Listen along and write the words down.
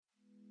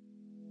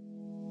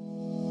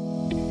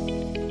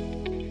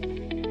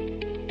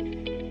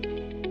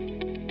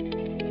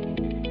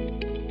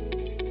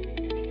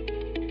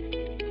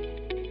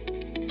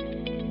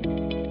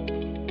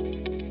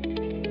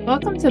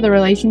Welcome to the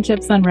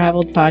Relationships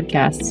Unraveled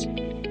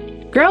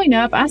podcast. Growing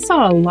up, I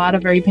saw a lot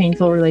of very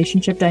painful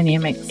relationship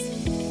dynamics.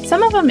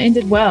 Some of them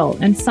ended well,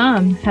 and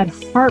some had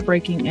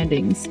heartbreaking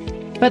endings.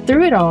 But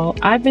through it all,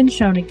 I've been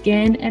shown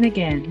again and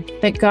again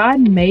that God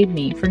made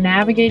me for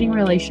navigating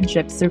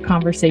relationships through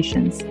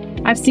conversations.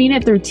 I've seen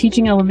it through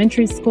teaching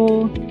elementary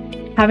school,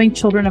 having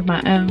children of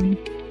my own,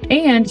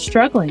 and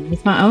struggling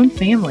with my own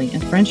family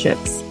and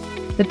friendships.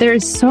 That there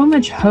is so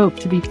much hope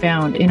to be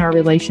found in our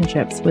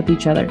relationships with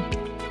each other.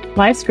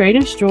 Life's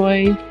greatest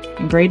joy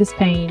and greatest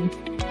pain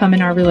come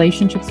in our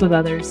relationships with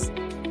others,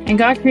 and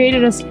God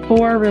created us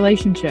for a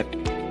relationship.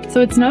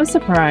 So it's no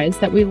surprise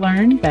that we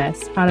learn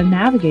best how to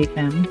navigate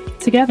them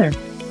together.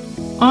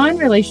 On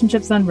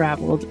Relationships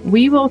Unraveled,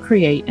 we will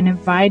create an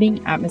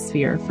inviting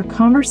atmosphere for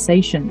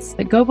conversations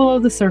that go below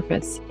the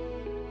surface.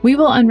 We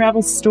will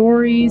unravel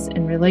stories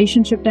and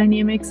relationship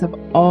dynamics of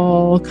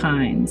all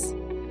kinds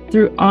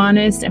through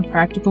honest and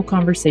practical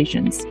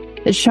conversations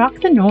that shock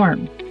the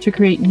norm to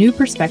create new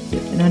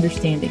perspective and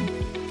understanding.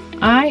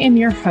 I am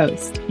your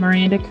host,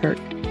 Miranda Kirk,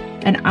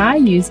 and I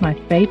use my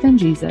faith in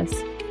Jesus,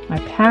 my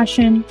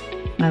passion,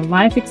 my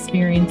life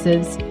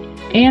experiences,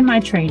 and my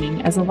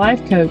training as a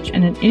life coach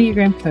and an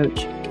Enneagram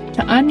coach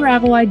to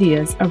unravel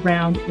ideas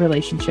around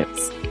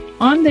relationships.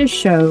 On this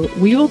show,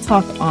 we will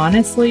talk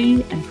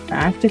honestly and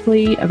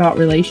practically about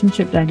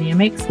relationship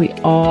dynamics we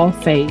all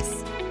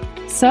face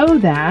so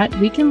that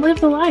we can live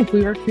the life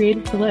we were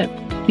created to live,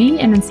 be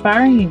an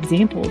inspiring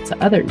example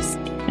to others,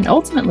 and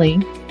ultimately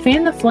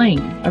fan the flame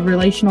of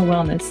relational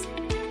wellness.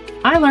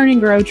 I learn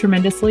and grow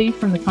tremendously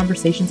from the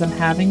conversations I'm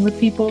having with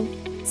people,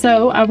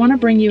 so I want to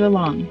bring you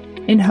along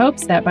in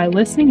hopes that by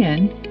listening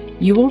in,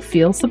 you will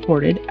feel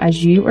supported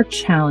as you are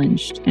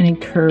challenged and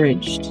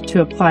encouraged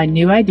to apply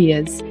new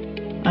ideas,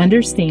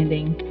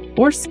 understanding,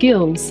 or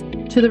skills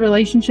to the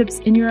relationships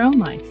in your own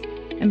life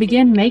and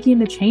begin making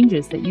the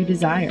changes that you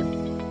desire.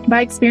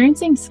 By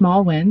experiencing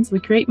small wins, we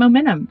create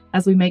momentum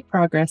as we make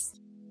progress.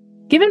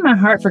 Given my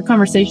heart for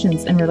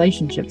conversations and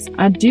relationships,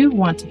 I do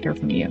want to hear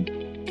from you,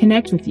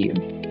 connect with you,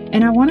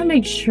 and I want to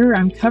make sure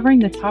I'm covering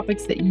the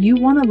topics that you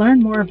want to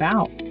learn more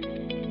about.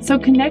 So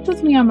connect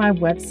with me on my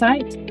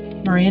website,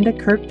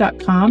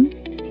 mirandakirk.com,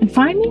 and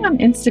find me on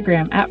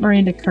Instagram at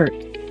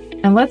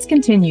mirandakirk, and let's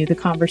continue the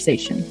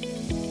conversation.